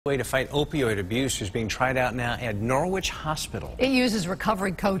Way to fight opioid abuse is being tried out now at Norwich Hospital. It uses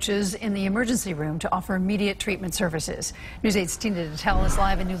recovery coaches in the emergency room to offer immediate treatment services. News 8's Tina Dettell is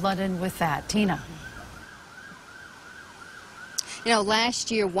live in New London with that. Tina. You know,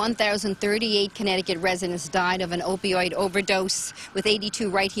 last year, 1,038 Connecticut residents died of an opioid overdose, with 82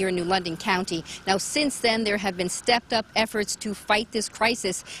 right here in New London County. Now, since then, there have been stepped-up efforts to fight this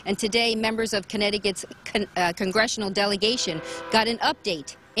crisis, and today, members of Connecticut's congressional delegation got an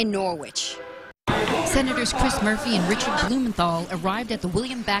update in Norwich. Senators Chris Murphy and Richard Blumenthal arrived at the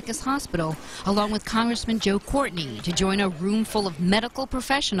William Backus Hospital, along with Congressman Joe Courtney, to join a room full of medical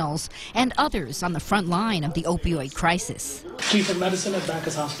professionals and others on the front line of the opioid crisis. Chief of Medicine at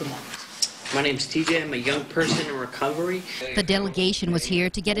Backus Hospital. My name's TJ. I'm a young person in recovery. The delegation was here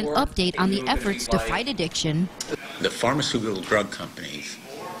to get an update on the efforts to fight addiction. The pharmaceutical drug companies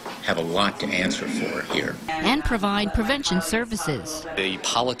have a lot to answer for here. And provide prevention services. The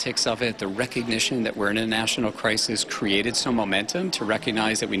politics of it, the recognition that we're in a national crisis created some momentum to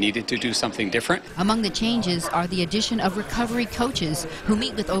recognize that we needed to do something different. Among the changes are the addition of recovery coaches who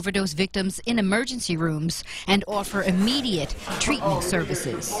meet with overdose victims in emergency rooms and offer immediate treatment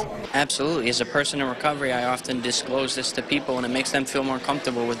services. Absolutely. As a person in recovery, I often disclose this to people, and it makes them feel more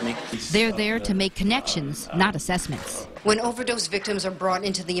comfortable with me. They're there to make connections, not assessments. When overdose victims are brought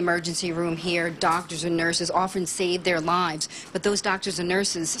into the emergency room here, doctors and nurses often save their lives. But those doctors and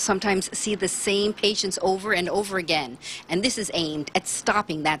nurses sometimes see the same patients over and over again. And this is aimed at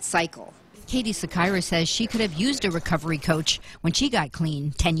stopping that cycle. Katie Sakira says she could have used a recovery coach when she got clean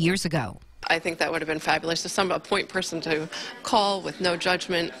 10 years ago. I think that would have been fabulous. Just a point person to call with no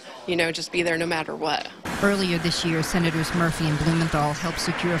judgment, you know, just be there no matter what. Earlier this year, Senators Murphy and Blumenthal helped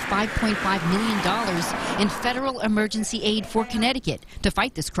secure $5.5 million in federal emergency aid for Connecticut to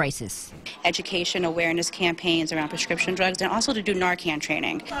fight this crisis. Education, awareness campaigns around prescription drugs, and also to do Narcan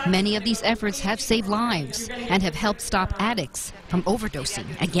training. Many of these efforts have saved lives and have helped stop addicts from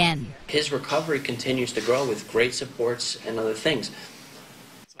overdosing again. His recovery continues to grow with great supports and other things.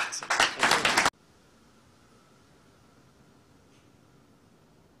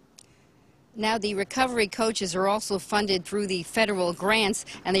 Now, the recovery coaches are also funded through the federal grants,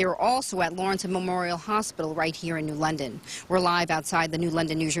 and they are also at Lawrence Memorial Hospital right here in New London. We're live outside the New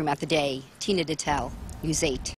London newsroom at the day. Tina Dettell, News 8.